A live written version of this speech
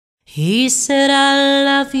He said, I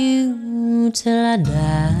love you till I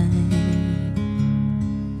die.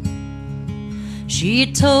 She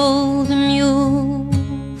told him, you'll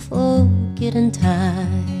forget in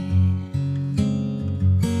time.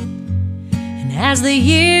 And as the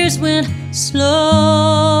years went slowly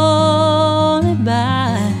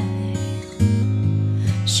by,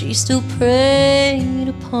 she still preyed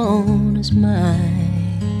upon his mind.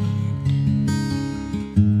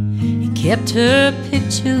 He kept her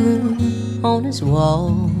picture on his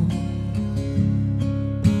wall,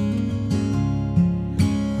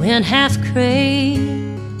 went half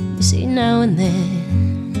crazy now and then,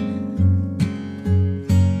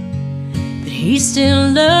 but he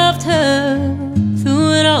still loved her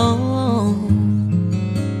through it all,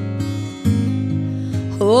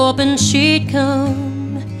 hoping she'd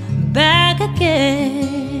come back again.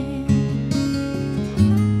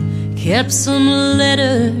 Kept some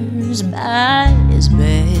letters by his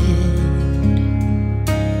bed,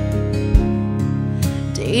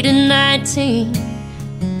 dated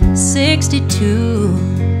 1962,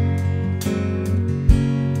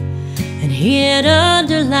 and he had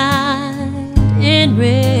underlined in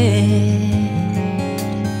red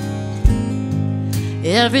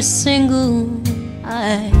every single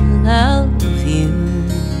I love you.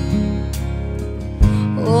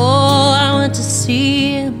 Oh, I went to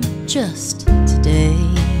see him just today.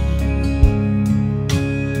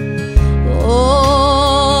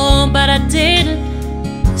 Oh, but I didn't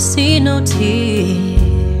see no tears,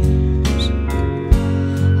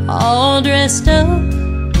 all dressed up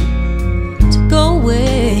to go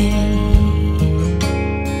away.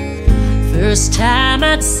 First time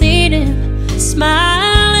I'd seen him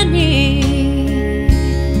smile in years.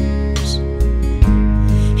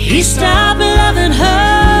 He stopped loving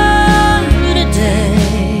her today.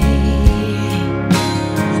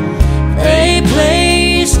 They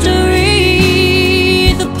placed a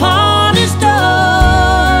wreath upon his door,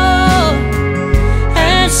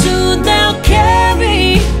 and soon they'll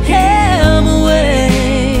carry him away.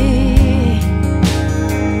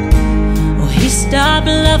 Oh, he stopped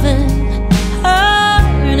loving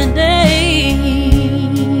her today.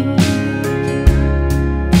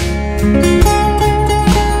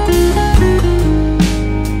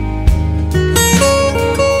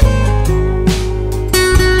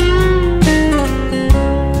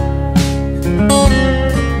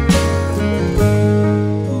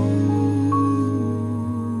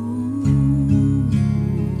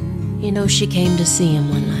 You know, she came to see him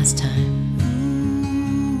one last time.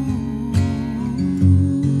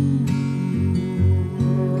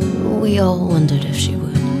 We all wondered if she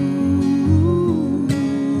would.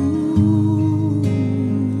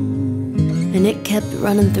 And it kept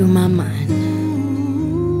running through my mind.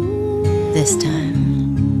 This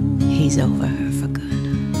time, he's over her for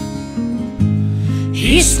good.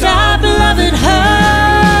 He stopped loving her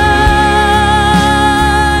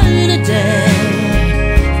today.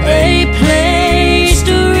 They placed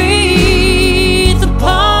a wreath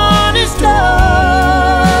upon his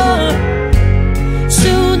door.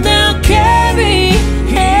 Soon they'll carry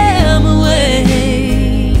him away.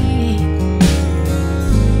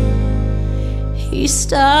 He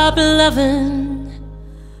stopped loving